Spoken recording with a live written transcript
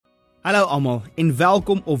Hallo almal en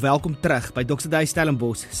welkom terug by Dr. Dave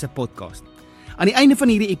Stellenbosch se podcast. Aan die einde van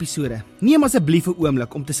hierdie episode, neem asseblief 'n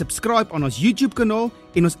oomblik om te subscribe aan ons YouTube kanaal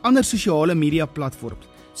en ons ander sosiale media platforms,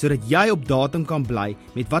 sodat jy op datum kan bly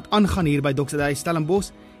met wat aangaan hier by Dr. Dave Stellenbosch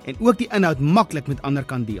en ook die inhoud maklik met ander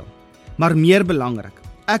kan deel. Maar meer belangrik,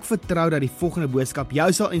 ek vertrou dat die volgende boodskap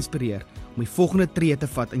jou sal inspireer om die volgende tree te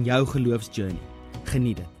vat in jou geloofsjourney.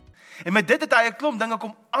 Geniet dit. En met dit het hy 'n klomp dinge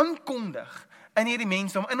kom aankondig in hierdie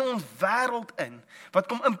mensdom, in ons wêreld in, wat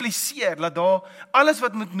kom impliseer dat daar alles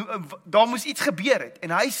wat daar moes iets gebeur het, en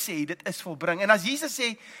hy sê dit is volbring. En as Jesus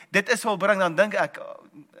sê dit is volbring, dan dink ek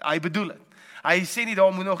hy bedoel dit. Hy sê nie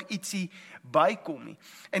daar moet nog ietsie bykom nie.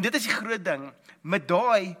 En dit is die groot ding met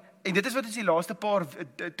daai, en dit is wat ons die laaste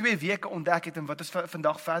 2 weke ontdek het en wat ons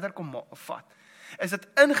vandag verder kom vat. Is dat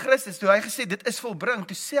in Christus, toe hy gesê dit is volbring,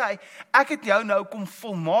 toe sê hy ek het jou nou kom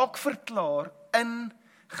volmaak verklaar in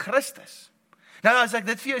Christus. Nou as ek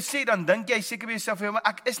dit vir jou sê, dan dink jy seker by jouself, maar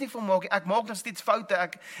ek is nie volmaak, ek maak nog steeds foute,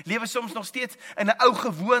 ek lewe soms nog steeds in 'n ou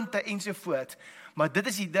gewoonte ensovoort. Maar dit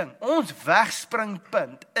is die ding, ons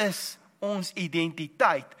wegspringpunt is ons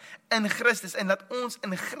identiteit in Christus, en dat ons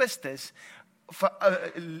in Christus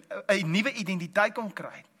 'n nuwe identiteit kon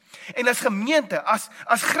kry. En as gemeente, as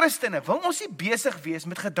Christene, wil ons nie besig wees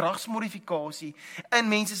met gedragsmodifikasie in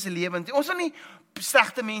mense se lewens. Ons wil nie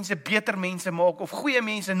slegte mense beter mense maak, of goeie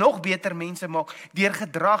mense nog beter mense maak, deur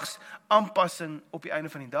gedragsaanpassing op die einde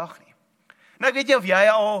van die dag nie. Nou ek weet nie of jy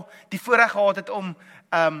al die voorreg gehad het om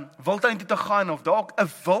wildtuin toe te gaan, of dalk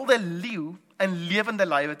 'n wilde leeu in lewende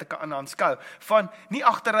lywe te kan aanskou, van nie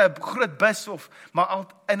agter 'n groot bus maar al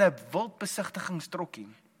in 'n wildbesigtigingstrokkie.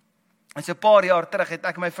 En so 'n paar jaar terug het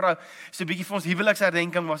ek en my vrou so 'n bietjie vir ons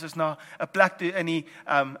huweliksherdenking was ons na 'n plek toe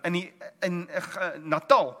in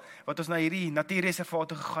Natal, wat ons na hierdie natuurreservaat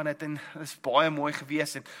toe gegaan het, en dit is baie mooi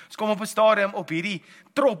gewees, en ons kom op 'n stadium op hierdie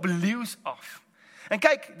trop leeu's af. En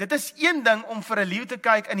kyk, dit is een ding om vir 'n leeu te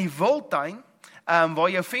kyk in die wildtuin, waar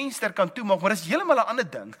jou venster kan toemaak, maar dit is heeltemal 'n ander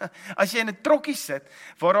ding. As jy in 'n trokkie sit,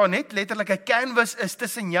 waar daar net letterlik 'n canvas is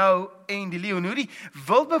tussen jou en die leeu, en hoe die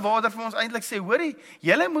wildbewaarder vir ons eintlik sê, hoorie,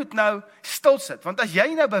 julle moet nou stil sit, want as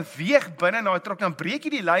jy nou beweeg binne in daai trokkie, dan breek jy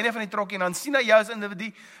die lyne van die trokkie, en dan sien hy jou as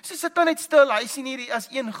individu, so sit dan net stil, hy sien hierdie as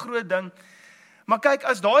een groot ding. Maar kyk,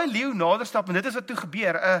 as daai leeu nader stap, en dit is wat toe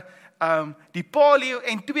gebeur, die pa leeu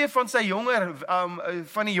en 2 van sy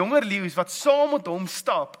van die jonger leeu's wat saam met hom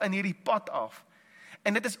stap in hierdie pad af.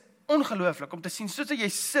 En dit is ongelooflik om te sien, soos jy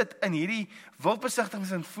sit in hierdie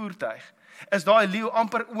wildbesigtigings en voertuig, is daai leeu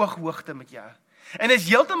amper ooghoogte met jou. En is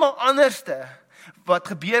heeltemal anderste wat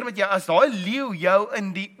gebeur met jou, as daai leeu jou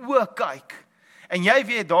in die oë kyk, en jy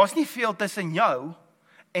weet, daar's nie veel tussen jou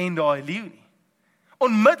en daai leeu nie.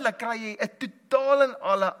 Onmiddellik kry jy 'n totaal en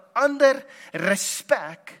alle ander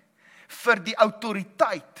respek vir die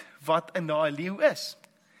autoriteit wat in daai leeu is.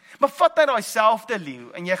 Maar vat nou daai selfde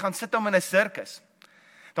leeu, en jy gaan sit hom in 'n sirkus.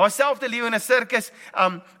 Daai selfde leeu in 'n sirkus,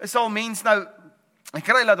 sal mens nou, ek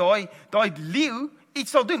kry dat daai leeu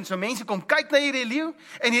iets sal doen. So mense kom kyk na hierdie leeu,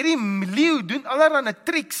 en hierdie leeu doen allerlei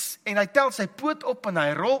tricks, en hy tel sy poot op, en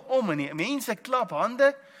hy rol om, en die mense klap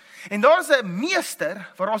hande, en daar's 'n meester,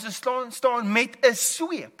 waar ons staan met 'n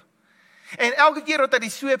sweep. En elke keer wat hy die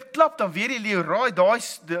sweep klap, dan weet die leeu, raai,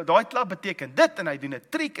 daai klap beteken dit, en hy doen 'n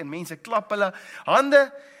trick, en mense klap hulle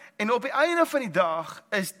hande, en op die einde van die dag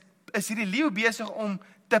is hierdie leeu besig om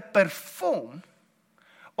te perform,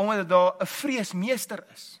 omdat daar 'n vreesmeester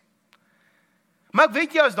is. Maar ek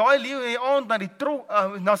weet jy, as daai leeu in die aand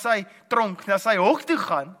na sy hok toe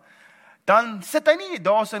gaan, dan sit hy nie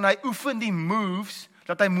daar so en hy oefen die moves,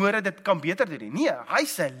 dat hy môre dit kan beter doen nie. Nee,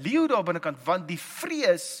 hy's 'n leeu daar binnekant, want die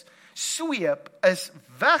vrees sweep is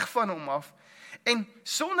weg van hom af, en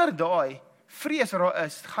sonder daai vrees wat daar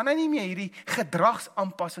is, gaan hy nie meer hierdie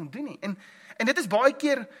gedragsaanpassing doen nie. En dit is baie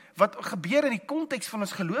keer wat gebeur in die konteks van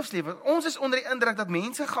ons geloofslewe. Ons is onder die indruk dat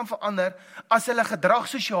mense gaan verander as hulle gedrag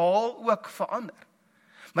sosiaal ook verander.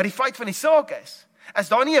 Maar die feit van die saak is, as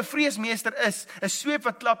daar nie 'n vreesmeester is, 'n sweep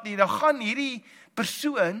wat klap nie, dan gaan hierdie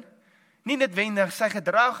persoon nie noodwendig sy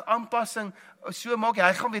gedrag aanpassing so maak,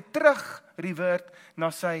 hy gaan weer terug revert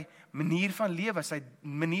na sy manier van lewe, sy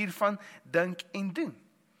manier van dink en doen.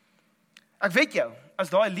 Ek weet jou, as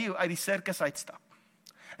daai leeu uit die sirkus uitstap,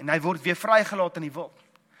 en hy word weer vrygelaat in die wild,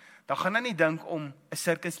 dan gaan hy nie dink om 'n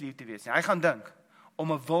sirkusleeu te wees nie. Hy gaan dink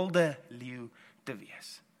om 'n wilde leeu te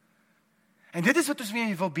wees. En dit is wat ons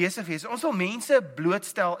mee wil besig wees. Ons wil mense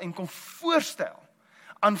blootstel en kom voorstel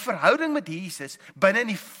aan verhouding met Jesus binne in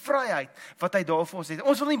die vryheid wat hy daar vir ons het.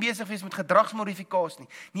 Ons wil nie besig wees met gedragsmodifikasie nie.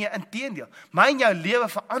 Nee, inteendeel. My en jou lewe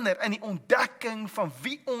verander in die ontdekking van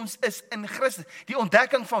wie ons is in Christus. Die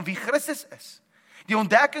ontdekking van wie Christus is. Die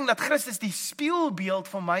ontdekking dat Christus die spieelbeeld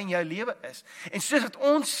van my en jou lewe is. En soos dat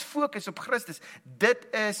ons fokus op Christus, dit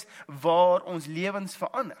is waar ons lewens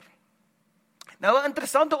verander. Nou 'n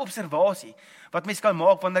interessante observasie wat mens kan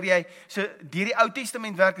maak wanneer jy so deur die Ou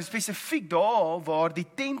Testament werk, en spesifiek daar waar die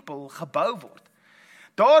tempel gebou word.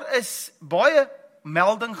 Daar is baie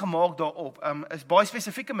melding gemaak daarop, is baie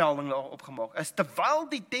spesifieke melding daarop gemaak, is terwyl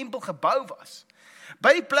die tempel gebou was.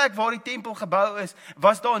 By die plek waar die tempel gebou is,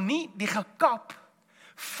 was daar nie die gekap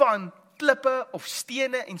van klippe of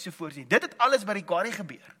stene ensovoorts nie. Dit het alles by die quarry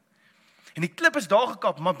gebeur. En die klip is daar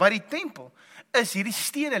gekap, maar by die tempel is hierdie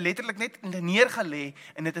stene letterlik net neergelê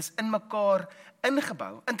en dit is in mekaar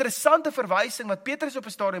ingebou. Interessante verwysing wat Petrus op 'n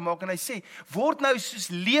stadium maak en hy sê, word nou soos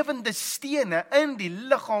lewende stene in die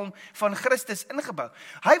liggaam van Christus ingebou.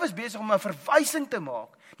 Hy was besig om 'n verwysing te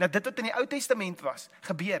maak na dit wat in die Ou Testament was,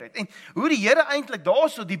 gebeur het. En hoe die Here eintlik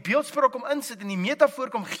daarso die beeldspraak kom insit en die metafoor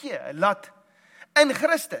kom gee, laat in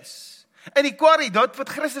Christus, in die quarry, dat wat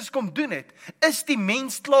Christus kom doen het, is die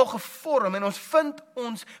mens klaar gevorm en ons vind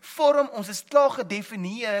ons vorm, ons is klaar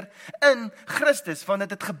gedefinieer in Christus, want dit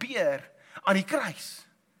het gebeur aan die kruis.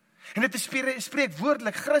 En dit is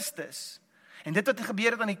spreekwoordelik Christus. En dit wat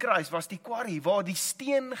gebeur het aan die kruis was die quarry waar die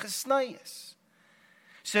steen gesny is.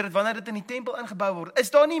 Sodat wanneer dit in die tempel ingebou word, is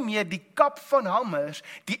daar nie meer die kap van hammers,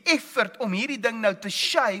 die effort om hierdie ding nou te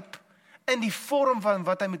shape in die vorm van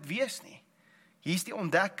wat hy moet wees nie. Hier is die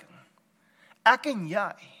ontdekking. Ek en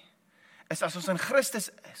jy is as ons in Christus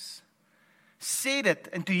is, sê dit,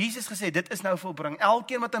 en toe Jesus gesê, dit is nou volbring,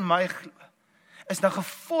 elkeen wat in my glo, is nou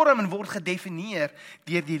gevorm en word gedefinieer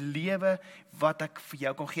deur die lewe wat ek vir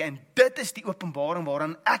jou kan gee. En dit is die openbaring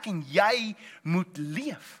waaraan ek en jy moet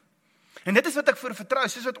leef. En dit is wat ek voor vertrou,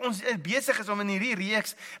 soos wat ons besig is om in hierdie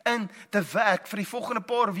reeks in te werk vir die volgende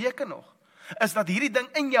paar weke nog, is dat hierdie ding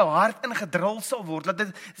in jou hart ingedrul sal word, dat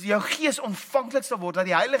dit jou gees ontvanklik sal word, dat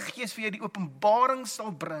die Heilige Gees vir jou die openbaring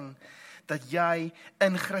sal bring, dat jy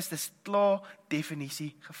in Christus klaar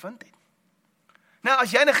definisie gevind het. Nou,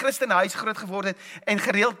 as jy in 'n Christenhuis groot geword het en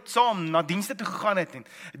gereeld saam na dienste toe gegaan het en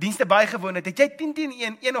dienste bygewoon het, het jy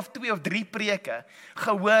 10 een of 2 of 3 preke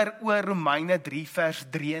gehoor oor Romeine 3 vers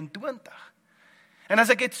 23. En as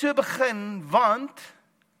ek dit so begin, want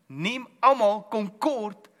nie almal kom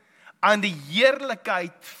kort aan die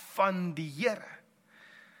heerlikheid van die Here.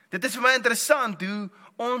 Dit is vir my interessant hoe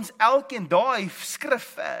ons elkeen daai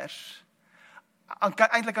skrifvers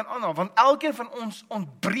eintlik kan aanhaal, want elkeen van ons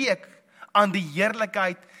ontbreek aan die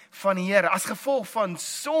heerlikheid van die Here, as gevolg van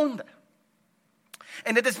sonde.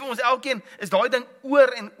 En dit is vir ons elkeen, is daai ding oor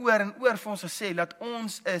en oor vir ons gesê, dat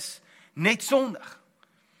ons is net sondig.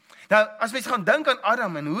 Nou, as mens gaan dink aan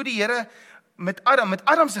Adam en hoe die Here met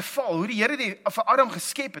Adam se val, hoe die Here vir Adam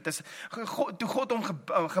geskep het, is toe God hom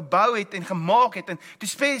gebou het en gemaak het, en toe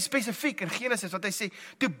spesifiek in Genesis wat hy sê,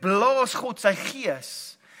 toe blaas God sy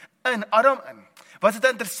gees in Adam in. Wat het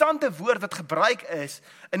 'n interessante woord wat gebruik is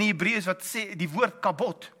in die Hebreëus wat sê die woord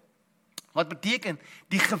kabot, wat beteken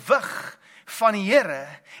die gewig van die Here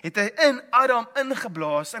het hy in Adam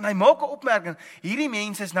ingeblaas, en hy maak 'n opmerking, hierdie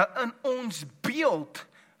mense is nou in ons beeld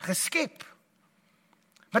geskep.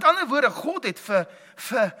 Met ander woorde, God het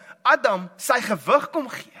vir Adam sy gewig kom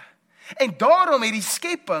gee, en daarom het die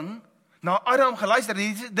skepping na Adam geluister.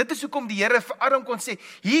 Dit is hoekom die Here vir Adam kon sê,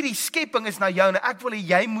 hierdie skepping is na jou, en ek wil hê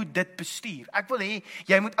jy moet dit bestuur. Ek wil hê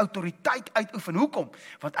jy moet autoriteit uitoefen. Hoekom?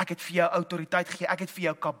 Want ek het vir jou autoriteit gegee, ek het vir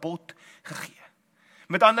jou kabot gegee.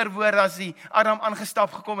 Met ander woorde, as die Adam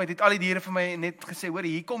aangestap gekom het al die diere vir my net gesê, hoor,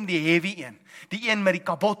 hier kom die heavy een, die een met die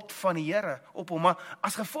kabot van die Here op hom, maar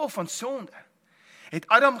as gevolg van sonde, het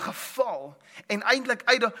Adam geval en eintlik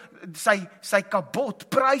uit sy kabot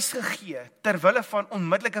prys gegee terwille van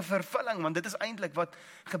onmiddellike vervulling, want dit is eintlik wat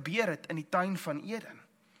gebeur het in die tuin van Eden.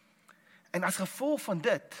 En as gevolg van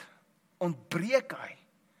dit ontbreek hy.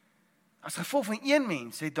 As gevolg van een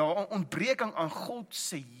mens het daar 'n ontbreking aan God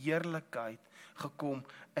se heerlikheid gekom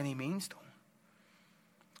in die mensdom.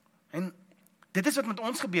 En dit is wat met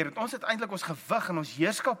ons gebeur het. Ons het eintlik ons gewig en ons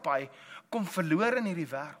heerskappy kom verloor in hierdie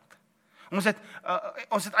wêreld. Ons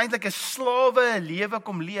het eintlik 'n slawe lewe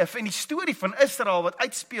kom leef, en die storie van Israel wat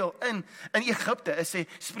uitspeel in Egipte is 'n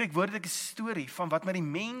spreekwoordelike storie van wat met die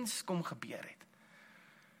mens kom gebeur het.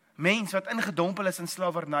 Mens wat ingedompel is in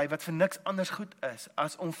slawerny, wat vir niks anders goed is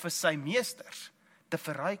as om vir sy meesters te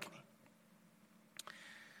verryk nie.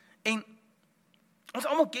 En ons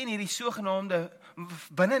almal ken hierdie sogenaamde,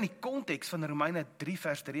 binne in die konteks van Romeine 3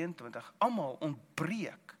 vers 23, almal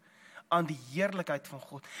ontbreek aan die heerlikheid van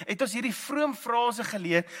God. Het ons hierdie vroom frase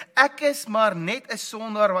geleer, ek is maar net 'n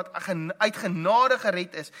sondaar wat uit genade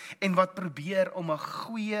gered is en wat probeer om 'n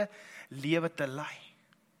goeie lewe te lei.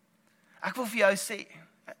 Ek wil vir jou sê,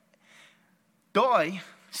 daai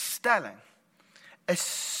stelling is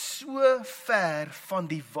so ver van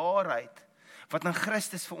die waarheid wat in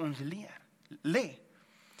Christus vir ons lê.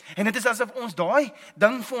 En dit is asof ons daai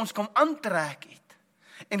ding vir ons kom aantrek het.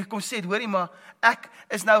 En kom sê, hoorie maar, ek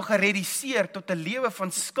is nou gereduseer tot 'n lewe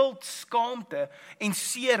van skuld, skaamte en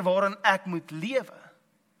seer waarin ek moet lewe.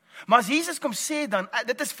 Maar as Jesus kom sê dan,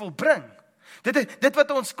 dit is volbring. Dit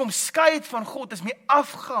wat ons kom skei het van God is mee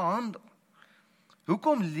afgehandel.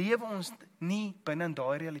 Hoekom lewe ons nie binne in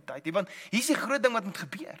daai realiteit nie? Want hier is die groot ding wat moet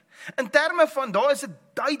gebeur. In terme van, daar is 'n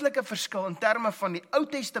duidelike verskil in terme van die Ou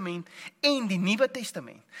Testament en die Nuwe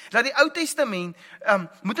Testament. Dat die Ou Testament,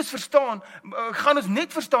 moet ons verstaan, gaan ons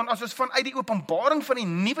net verstaan as ons vanuit die openbaring van die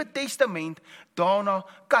Nuwe Testament daarna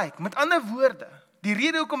kyk. Met ander woorde, die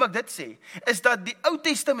rede hoekom ek dit sê, is dat die Ou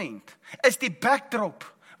Testament is die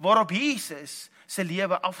backdrop waarop Jesus se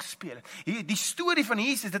lewe afgespeel het. Die storie van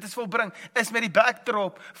Jesus, dit is volbring, is met die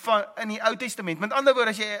backdrop van in die Ou Testament. Met ander woorde,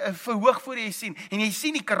 as jy 'n verhoog voor jy sien, en jy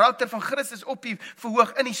sien die karakter van Christus op die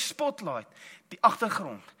verhoog in die spotlight, die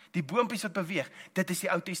agtergrond, die boompies wat beweeg, dit is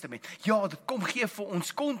die Ou Testament. Ja, dit kom gee vir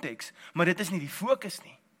ons konteks, maar dit is nie die fokus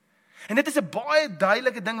nie. En dit is 'n baie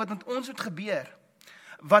duidelike ding wat met ons moet gebeur.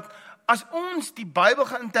 Wat as ons die Bybel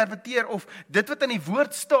gaan interpreteer of dit wat in die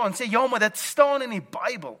woord staan, sê ja, maar dit staan in die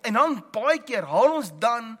Bybel. En dan baie keer haal ons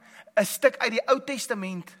dan 'n stuk uit die Ou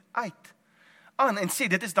Testament uit aan en sê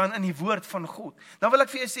dit is dan in die woord van God. Dan wil ek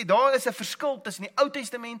vir jou sê, daar is 'n verskil tussen die Ou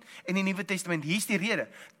Testament en die Nuwe Testament. Hier's die rede.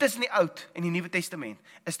 Tussen die Ou en die Nuwe Testament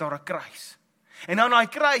is daar 'n kruis. En aan daai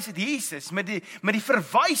kruis het Jesus met die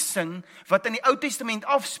verwysing wat in die Ou Testament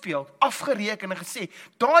afspeel, afgereken en gesê,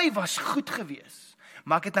 daai was goed geweest.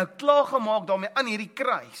 Maar ek het nou klaar gemaak daarmee aan hierdie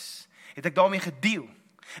kruis, het ek daarmee gedeel.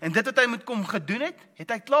 En dit wat hy moet kom gedoen het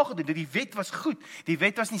hy klaar gedoen. Die wet was goed, die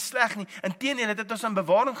wet was nie sleg nie, inteendeel het dit ons in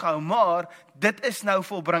bewaring gehou, maar dit is nou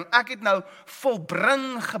volbring. Ek het nou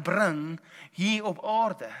volbring gebring hier op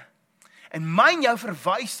aarde. En myn jou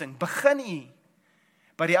verwysing begin nie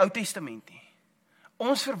by die Ou Testament nie.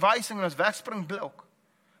 Ons verwysing en ons wegspringblok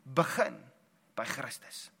begin by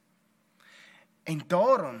Christus. En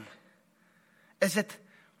daarom is dit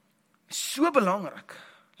so belangrik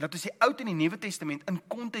dat ons die Ou en die Nuwe Testament in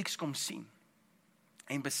konteks kom sien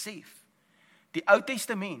en besef, die Ou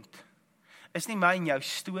Testament is nie my en jou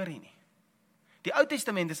storie nie. Die Ou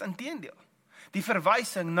Testament is inteendeel die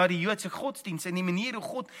verwysing na die Joodse godsdienst en die manier hoe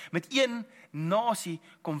God met een nasie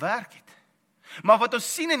kom werk het. Maar wat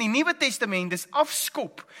ons sien in die Nuwe Testament is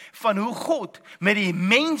afskop van hoe God met die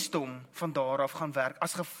mensdom van daar af gaan werk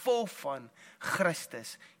as gevolg van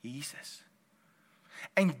Christus Jesus.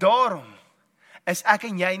 En daarom is ek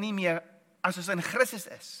en jy nie meer, as ons in Christus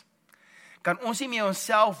is, kan ons nie meer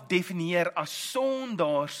onsself definieer as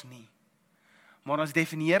sondaars nie, maar ons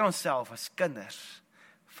definieer onsself as kinders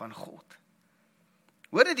van God.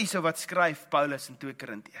 Hoor dit hierso wat skryf Paulus in 2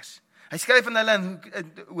 Korintiërs. Hy skryf aan hulle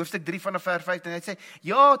in hoofstuk 3 vanaf vers 15, en hy sê,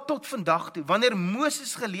 ja, tot vandag toe, wanneer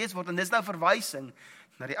Moses gelees word, en dis nou verwysing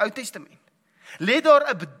na die Ou Testament, lê daar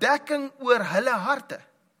 'n bedekking oor hulle harte.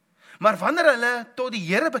 Maar wanneer hulle tot die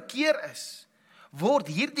Here bekeer is, word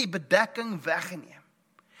hierdie bedekking weggeneem.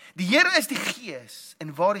 Die Here is die Gees,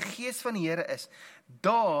 en waar die Gees van die Here is,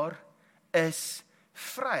 daar is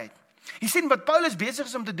vryheid. Jy sien wat Paulus besig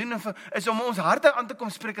is om te doen, is om ons harte aan te kom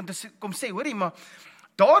spreek en te kom sê, hoorie, maar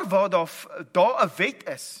daar waar daar 'n wet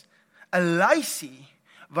is, 'n lysie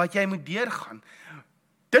wat jy moet deurgaan,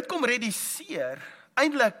 dit kom reduseer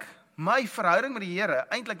eintlik my verhouding met die Here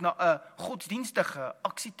eintlik na 'n godsdienstige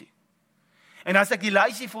aksie toe. En as ek die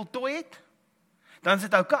lysie voltooi het, dan is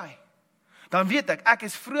dit oukei. Dan weet ek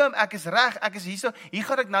is vroom, ek is reg, ek is hier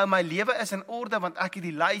gaan ek nou, my lewe is in orde, want ek het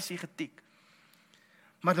die lysie getik.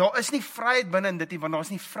 Maar daar is nie vryheid binne in dit nie, want daar is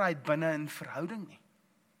nie vryheid binne in verhouding nie.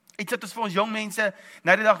 Iets wat ons vir ons jong mense,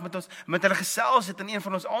 nou die dag met hulle gesels het in een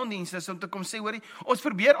van ons aanddienste, om te kom sê, hoorie, ons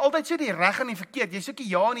probeer altyd so die reg en die verkeerd, jy soek die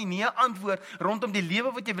ja en die nee antwoord, rondom die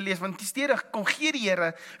lewe wat jy wil lees, want teestedig kom gee die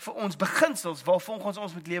Here vir ons beginsels, waar volgens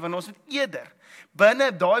ons moet lewe, en ons moet eerder,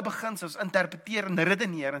 binne daai beginsels, interpreteer en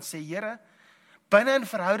redeneer, en sê, Here, binne in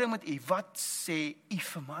verhouding met U, wat sê U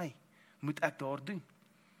vir my, moet ek daar doen?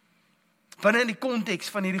 Binne in die konteks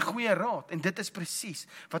van hierdie goeie raad, en dit is presies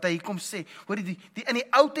wat hy hier kom sê, hoor in die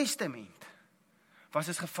Ou Testament, was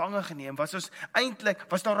ons gevange geneem, was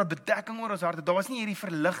daar 'n bedekking oor ons harte, daar was nie hierdie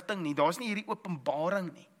verligting nie, daar was nie hierdie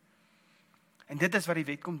openbaring nie, en dit is wat die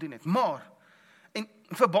wet kom doen het, maar, en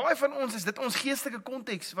vir baie van ons is dit ons geestelike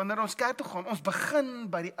konteks, wanneer ons kerk toe gaan, ons begin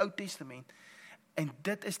by die Ou Testament, en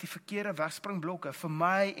dit is die verkeerde wegspringblokke, vir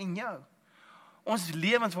my en jou. Ons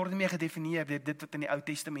lewens word nie meer gedefinieer deur dit wat in die Ou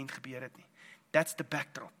Testament gebeur het nie. That's the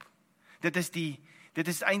backdrop. Dit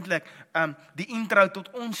is eintlik die intro tot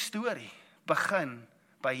ons storie. Begin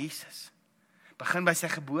by Jesus. Begin by sy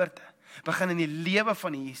geboorte. Begin in die lewe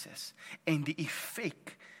van Jesus en die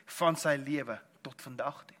effek van sy lewe tot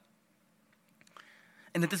vandag toe.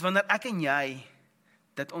 En dit is wanneer ek en jy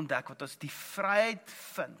dit ontdek, wat ons die vryheid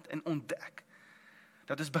vind en ontdek,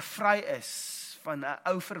 dat ons bevry is van 'n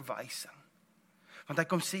ou verwysing. Want hy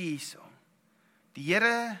kom sê hierso, die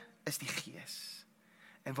Here is die Gees.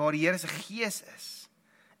 En waar die Here se Gees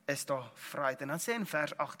is daar vryheid. En dan sê in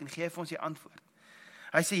vers 18, gee hy vir ons die antwoord.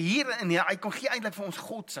 Hy sê hier, en hy kom gee eintlik vir ons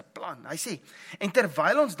God se plan. Hy sê, en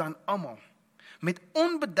terwyl ons dan almal met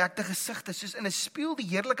onbedekte gesigte, soos in 'n spieël die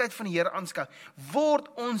heerlikheid van die Here aanskou, word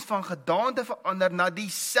ons van gedaante verander na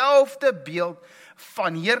dieselfde beeld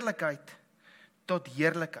van heerlikheid tot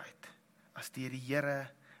heerlikheid, as deur die Here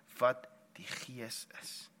wat die Gees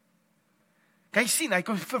is. Kan jy sien, hy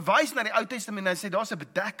kom verwys na die Ou Testament en hy sê, daar's 'n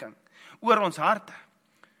bedekking oor ons harte.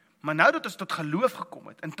 Maar nou dat ons tot geloof gekom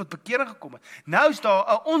het, en tot bekering gekom het, nou is daar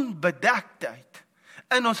 'n onbedektheid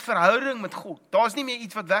in ons verhouding met God. Daar's nie meer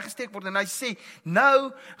iets wat weggesteek word, en hy sê,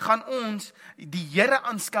 nou gaan ons die Here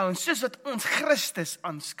aanskou, en soos wat ons Christus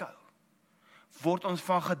aanskou, word ons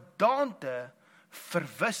van gedaante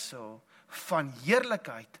verwissel van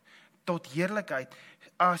heerlikheid tot heerlikheid,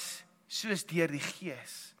 as soos deur die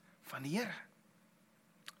Gees van die Here.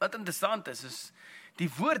 Wat interessant is die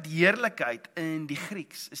woord heerlikheid in die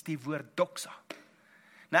Grieks is die woord doxa.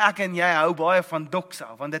 Nou ek en jy hou baie van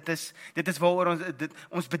doxa, want dit is waaroor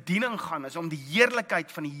ons bediening gaan, is om die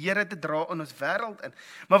heerlikheid van die Here te dra in ons wêreld in.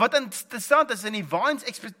 Maar wat interessant is, in die Vines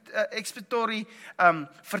Expository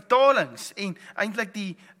vertalings, en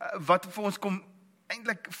eintlik wat vir ons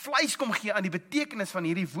eintlik vleis kom gee aan die betekenis van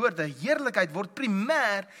hierdie woorde, heerlikheid word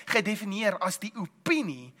primêr gedefinieer as die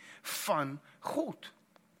opinie van God.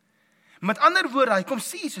 Met ander woorde, hy kom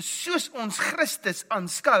sê, soos ons Christus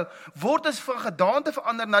aanskou, word ons van gedaante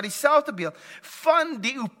verander na dieselfde beeld, van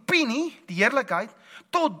die opinie, die heerlikheid,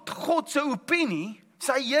 tot God se opinie,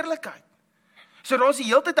 sy heerlikheid. So daar is die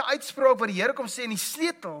hele tyd 'n uitspraak wat die Here kom sê, en die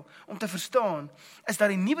sleutel om te verstaan, is dat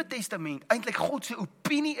die Nuwe Testament eintlik God se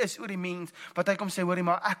opinie is oor die mens, wat hy kom sê, hoorie,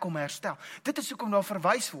 maar ek kom herstel. Dit is hoekom daar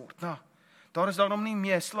verwys word. Nou, daar is daarom nie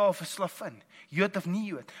meer slaaf of slavin, Jood of nie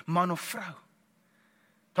Jood, man of vrou.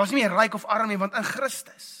 Daar is nie meer ryk of arm nie, want in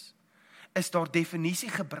Christus is daar definisie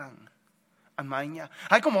gebring aan my en jou.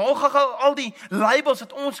 Hy kom al die labels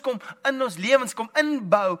wat ons kom in ons lewens kom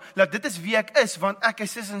inbou, dat dit is wie ek is, want ek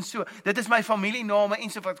is en so, dit is my familiename en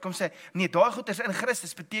so wat kom sê, nee, daai goeders in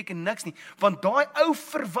Christus beteken niks nie, want daai ou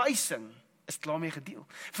verwysing is klaar mee gedeel.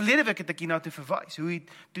 Verlede week het ek hierna toe verwys,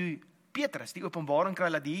 toe Petrus die openbaring kry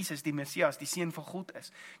dat Jesus die Messias, die seun van God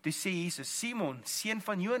is. Toe sê Jesus, Simon, seun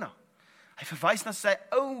van Jona. Hy verwys na sy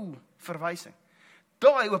ou verwysing.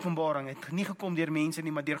 Daai openbaring het nie gekom deur mense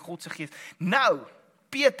nie, maar deur God se Gees. Nou,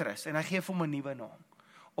 Petrus, en hy gee vir hom 'n nuwe naam.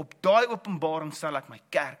 Op daai openbaring sal ek my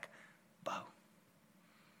kerk bou.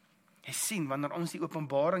 Jy sien, wanneer ons die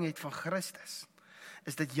openbaring het van Christus,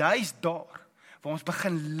 is dit juist daar, waar ons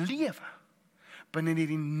begin lewe, binne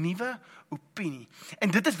hierdie nuwe opinie. En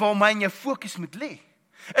dit is waar my en jou fokus moet lê.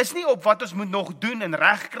 Is nie op wat ons moet nog doen en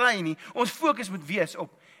reg kry nie. Ons fokus moet wees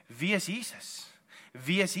op, wie is Jesus?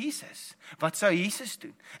 Wie is Jesus? Wat sou Jesus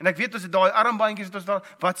doen? En ek weet ons het daai armbandjies wat ons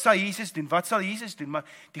daar, wat sou Jesus doen? Wat sal Jesus doen? Maar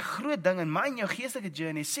die groot ding in my en jou geestelike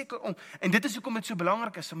journey is seker om, en dit is hoekom dit so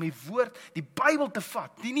belangrik is om die woord, die Bybel te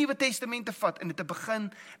vat, die Nuwe Testament te vat en dit te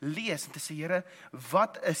begin lees en te sê, Here,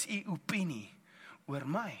 wat is u opinie oor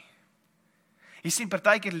my? Jy sien,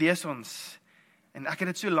 partykeer lees ons, en ek het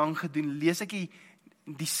dit so lank gedoen, lees ek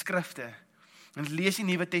die skrifte, en ek lees die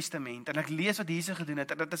Nuwe Testament, en ek lees wat Jesus gedoen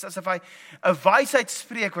het, en dit is asof hy 'n wysheid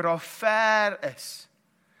spreek, waar daar ver is,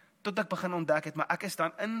 tot ek begin ontdek het, maar ek is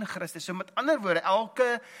dan in Christus. So met ander woorde,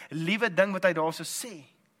 elke liewe ding wat hy daar so sê,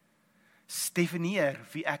 definieer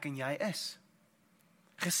wie ek en jy is.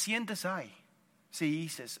 Geseënd is hy, sê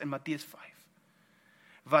Jesus in Matteus 5,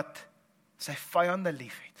 wat sy vyande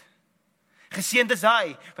liefhet. Geseënd is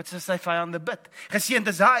hy, wat sy vyande bid. Geseënd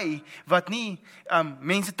is hy, wat nie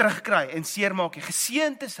mense terugkry en seermaak nie.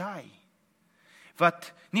 Geseënd is hy,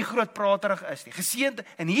 wat nie groot praterig is nie. Geseënd,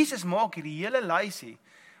 en Jesus maak hierdie hele lysie,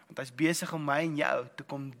 want hy's besig om my en jou te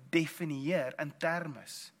kom definieer in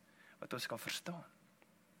termes wat ons kan verstaan.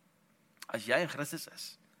 As jy in Christus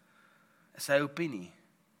is sy opinie,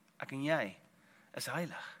 ek en jy, is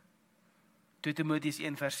heilig. 2 Timoteus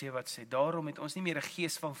 1:7 wat sê, daarom het ons nie meer 'n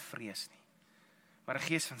gees van vrees nie, maar 'n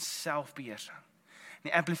gees van selfbeheersing.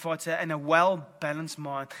 Die Amplified sê, in a well-balanced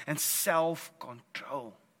mind and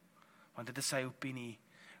self-control. Want dit is sy opinie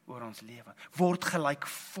oor ons lewe. Word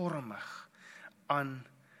gelykvormig aan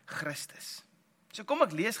Christus. So kom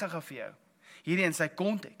ek lees gou vir jou, hierdie in sy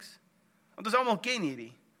konteks. Want ons almal ken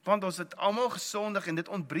hierdie, want ons het almal gesondig en dit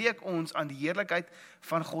ontbreek ons aan die heerlikheid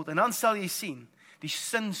van God. En dan sal jy sien, die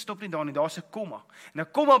sin stop nie daar nie, daar's 'n komma. En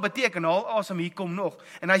 'n komma beteken, haal asem, hier kom nog.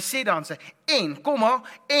 En hy sê dan, en, komma,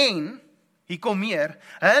 en, hier kom meer,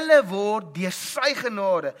 hulle word deur sy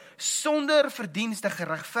genade, sonder verdienste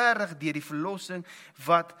geregverdig deur die verlossing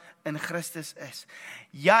wat in Christus is.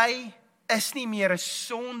 Jy is nie meer 'n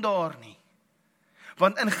sondaar nie.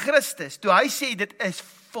 Want in Christus, toe hy sê dit is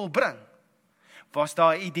volbring, was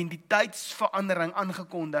daar 'n identiteitsverandering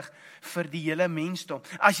aangekondig vir die hele mensdom.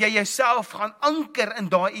 As jy jouself gaan anker in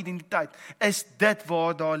daai identiteit, is dit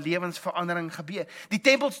waar daar lewensverandering gebeur. Die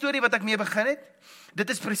tempelstorie wat ek mee begin het, dit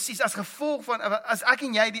is presies as gevolg van, as ek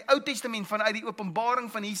en jy die Ou Testament vanuit die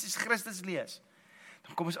openbaring van Jesus Christus lees,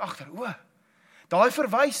 dan kom ons agter, daai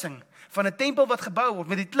verwysing van 'n tempel wat gebou word,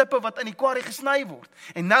 met die klippe wat in die quarry gesny word,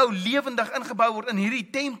 en nou lewendig ingebou word in hierdie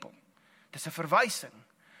tempel. Dis 'n verwysing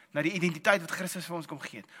na die identiteit wat Christus vir ons kom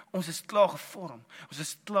gee. Ons is klaar gevorm, ons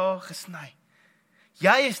is klaar gesny.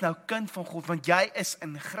 Jy is nou kind van God, want jy is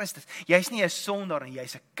in Christus. Jy is nie 'n sondaar nie, jy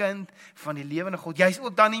is 'n kind van die lewende God. Jy is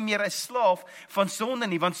ook dan nie meer 'n slaaf van sonde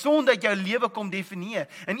nie, want sonde het jou lewe kom definieer.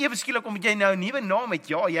 En ewe skielik omdat jy nou 'n nuwe naam het,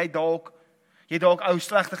 ja, jy dalk ou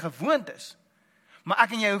slegte gewoontes. Maar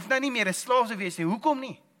ek en jy hoef nou nie meer 'n slaaf te wees nie. Hoekom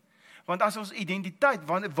nie? Want as ons identiteit,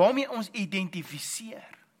 waarmee ons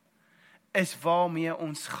identifiseer, is waarmee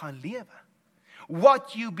ons gaan lewe.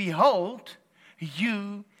 What you behold,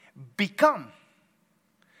 you become.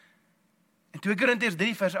 En 2 Korintiërs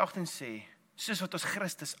 3 vers 18 sê, soos wat ons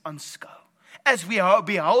Christus aanskou. As we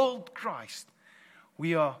behold Christ,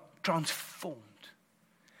 we are transformed.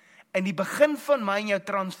 En die begin van my en jou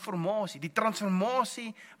transformasie, die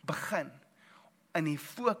transformasie begin in die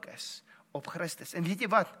fokus op Christus. En weet jy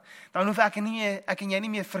wat? Dan hoef ek en jy nie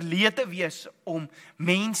meer verlede wees om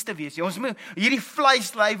mens te wees. Ons moet hierdie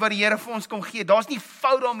vleislyf wat die Here vir ons kom gee, daar's nie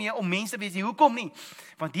fout daarmee om mens te wees nie. Hoekom nie?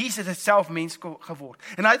 Want Jesus het self mens geword.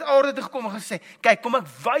 En hy het aarde toe gekom en gesê, kyk, kom ek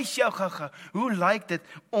wys jou gou-gou, hoe lyk dit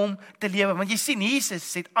om te lewe? Want jy sien,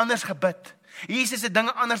 Jesus het anders gebid. Jesus het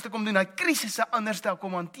dinge anders te kom doen, hy het krisisse anders te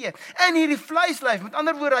kom hanteer. In hierdie vleislyf, met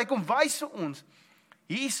ander woorde, hy kom wys vir ons,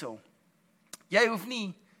 hierso, jy hoef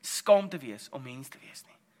nie skaam te wees om mens te wees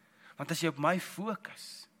nie. Want as jy op my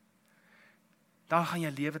fokus, dan gaan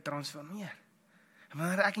jou lewe transformeer. En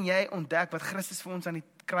wanneer ek en jy ontdek wat Christus vir ons aan die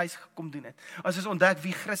kruis gekom doen het, as ons ontdek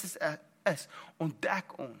wie Christus is,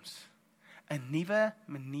 ontdek ons 'n nuwe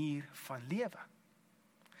manier van lewe.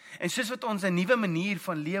 En soos wat ons 'n nuwe manier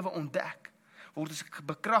van lewe ontdek, word ons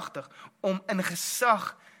bekragtig om in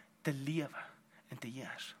gesag te lewe en te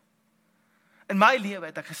heers. In my lewe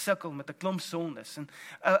het ek gesukkel met 'n klomp sondes en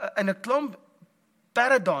 'n klomp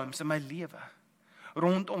paradigms in my lewe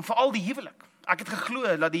rondom veral die huwelik. Ek het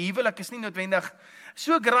geglo dat die huwelik is nie noodwendig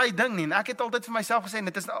so 'n great ding nie. En ek het altyd vir myself gesê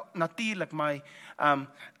dit is natuurlik my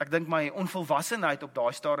ek dink my onvolwassenheid op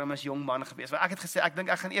daai stadium as jong man gewees. Want ek het gesê ek dink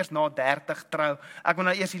ek gaan eers na 30 trou. Ek wil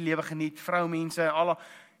nou eers die lewe geniet, vroumense,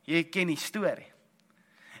 jy ken die storie.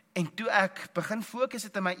 En toe ek begin fokus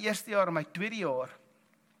het in my eerste jaar en my tweede jaar,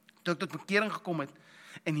 toe ek tot bekering gekom het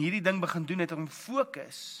en hierdie ding begin doen het om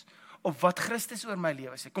fokus op wat Christus oor my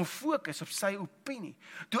lewe sê, kom fokus op sy opinie.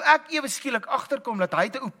 Toe ek ewe skielik agterkom dat hy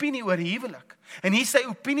 'n opinie oor huwelik, en hier sy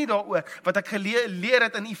opinie daaroor, wat ek geleer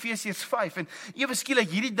het in Efesiërs 5, en ewe skielik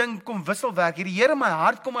hierdie ding kom wisselwerk, hierdie Here my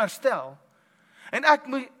hart kom herstel, en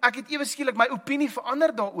ek het ewe skielik my opinie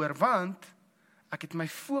verander daaroor, want ek het my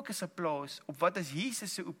fokus geplaas op wat is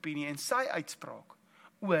Jesus se opinie en sy uitspraak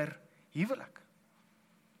oor huwelik.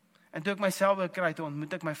 En toe ek myself gekry, toe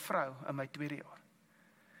ontmoet ek my vrou in my tweede jaar.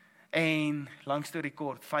 En lang storie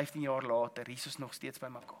kort, 15 jaar later, hier is ons nog steeds by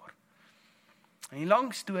mekaar. En die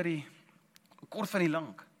lang storie, kort van die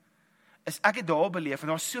lang, is ek het daar beleef, en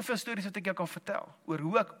daar is soveel stories wat ek jou kan vertel, oor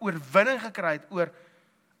hoe ek oorwinning gekry het, oor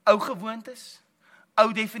ou gewoontes,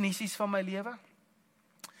 ou definisies van my lewe,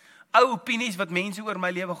 ou opinies wat mense oor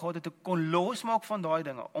my lewe gehad het, ek kon losmaak van daai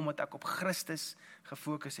dinge, omdat ek op Christus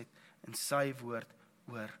gefokus het, in sy woord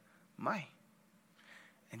oor my.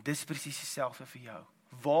 En dis presies dieselfde vir jou.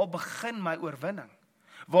 Waar begin my oorwinning?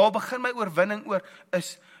 Waar begin my oorwinning oor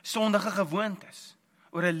is sondige gewoontes,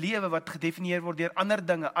 oor 'n lewe wat gedefinieer word deur ander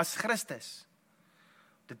dinge as Christus.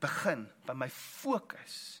 Dit begin by my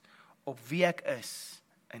fokus op wie ek is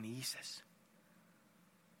in Jesus.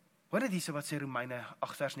 Hoor dit hierso wat sê Romeine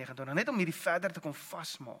 8 vers 29, net om hierdie verder te kom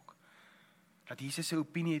vasmaak, dat Jesus sy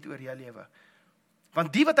opinie het oor jou lewe.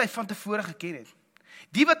 Want die wat hy van tevore geken het,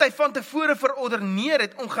 die wat hy van tevore verordeneer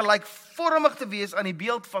het om gelykvormig te wees aan die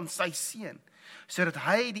beeld van sy seun, sodat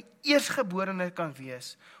hy die eerstgeborene kan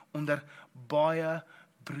wees onder baie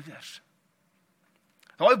broeders.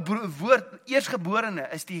 Daai woord eersgeborene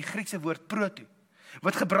is die Griekse woord proto,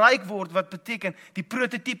 wat gebruik word wat beteken die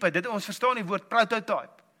prototype. Dit ons verstaan die woord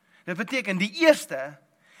prototype. Dit beteken die eerste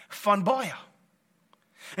van baie.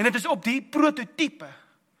 En dit is op die prototype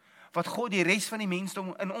wat God die res van die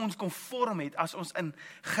mensdom in ons kom vorm het as ons in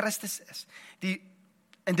Christus is.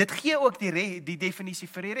 En dit gee ook die definisie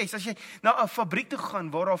vir die res. As jy na 'n fabriek toe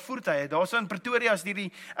gaan waar daar voertuie, daar's in Pretoria is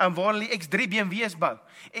waar hulle X3 BMW's bou.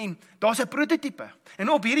 En daar's 'n prototype. En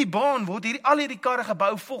op hierdie baan word al hierdie karre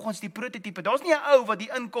gebou volgens die prototype. Daar's nie 'n ou wat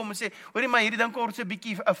hier inkom en sê, hoorie maar hierdie ding kort so 'n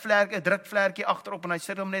bietjie 'n drukvlekkie agterop en hy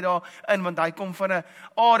sit hom net daar in want hy kom van 'n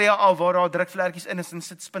area af waar daar drukvlekkies in is en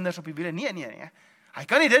sit spinners op die wiele. Nee. Hy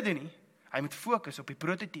kan nie dit doen nie. Hy moet fokus op die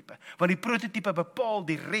prototype, want die prototype bepaal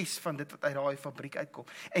die res van dit wat uit daai fabriek uitkom.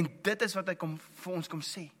 En dit is wat hy vir ons kom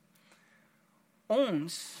sê.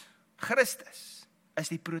 Ons, Christus, is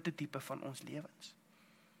die prototype van ons lewens.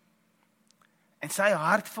 En sy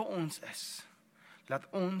hart vir ons is, dat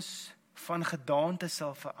ons van gedaante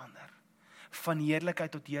sal verander, van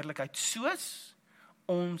heerlikheid tot heerlikheid, soos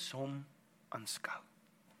ons hom aanskou.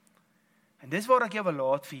 En dis waar ek jou wil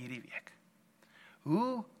laat vir hierdie week.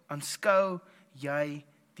 Hoe aanskou jy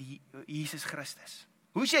die Jesus Christus?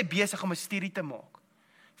 Hoe is jy besig om 'n studie te maak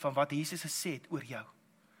van wat Jesus gesê het oor jou?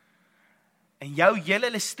 En jou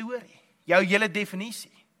hele storie, jou hele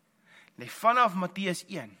definisie, lê vanaf Matteus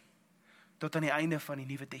 1 tot aan die einde van die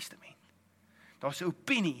Nuwe Testament. Daar's 'n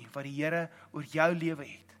opinie wat die Here oor jou lewe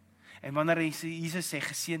het. En wanneer Jesus sê,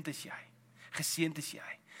 geseënd is jy, geseënd is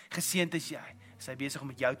jy, geseënd is jy, is hy besig om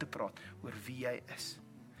met jou te praat oor wie jy is.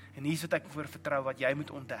 En hier is wat ek voor vertrou, wat jy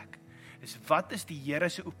moet ontdek, is wat is die Here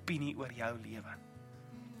se opinie oor jou lewe?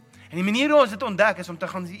 En die manier hoe ons dit ontdek, is om te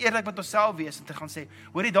gaan eerlik met onsself wees, en te gaan sê,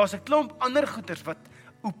 hoorie, daar's 'n klomp ander goeters, wat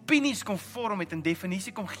opinies kom vorm het, en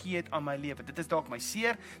definisie kom gee het aan my lewe. Dit is dalk my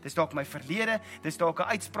seer, dit is dalk my verlede, dit is dalk 'n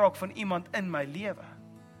uitspraak van iemand in my lewe.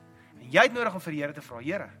 En jy het nodig om vir die Here te vra,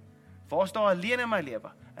 Here, waar is daar alleen in my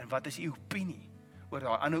lewe? En wat is u opinie oor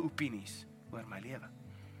daai ander opinies oor my lewe?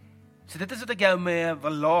 So dit is wat ek jou mee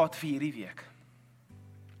wil laat vir hierdie week.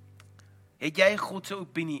 Het jy God se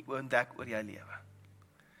opinie ontdek oor jou lewe?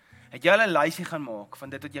 Het jy 'n lysie gaan maak van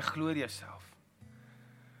dit wat jy glo oor jouself?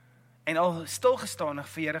 En al stilgestaan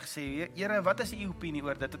vir Here gesê, Here, wat is u opinie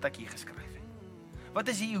oor dit wat ek hier geskryf het? Wat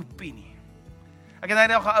is u opinie? Ek het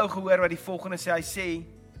nou 'n ou gehoor wat die volgende sê, hy sê,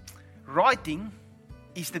 writing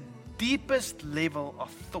is the deepest level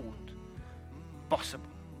of thought possible.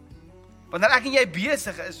 Wanneer ek en jy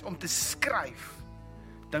besig is om te skryf,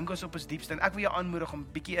 dink ons op ons diepste, en ek wil jou aanmoedig om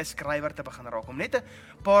bietjie 'n skrywer te begin raak, om net 'n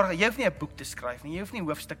paar, jy hoef nie 'n boek te skryf nie, jy hoef nie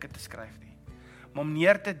hoofstukke te skryf nie, maar om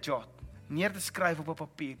neer te jot, neer te skryf op 'n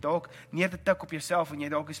papier, dalk neer te tik op jouself, en jy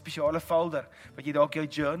dalk 'n spesiale folder, wat jy dalk jou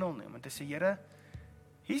journal neem, en te sê, Here,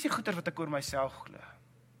 hier is die goeie wat ek oor myself glo,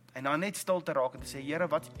 en dan net stil te raak, en te sê, Here,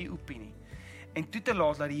 wat is u opinie? En toe te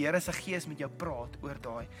laat, dat die Here se Gees met jou praat oor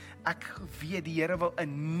daai. Ek weet, die Here wil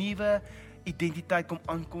 'n nuwe identiteit kom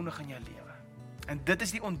aankondig in jou lewe. En dit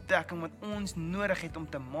is die ontdekking wat ons nodig het om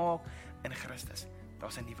te maak in Christus.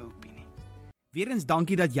 Daar's 'n nuwe opinie. Weerens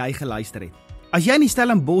dankie dat jy geluister het. As jy in die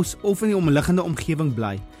Stellenbosch of in die omliggende omgewing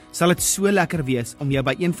bly, sal dit so lekker wees om jou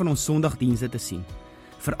by een van ons Sondagdienste te sien.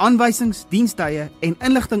 Vir aanwysings, dienstye en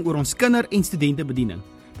inligting oor ons kinder- en studentebediening,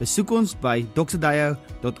 besoek ons by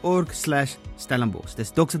doxadio.org/Stellenbosch.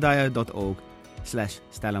 Dis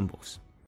doxadio.org/Stellenbosch.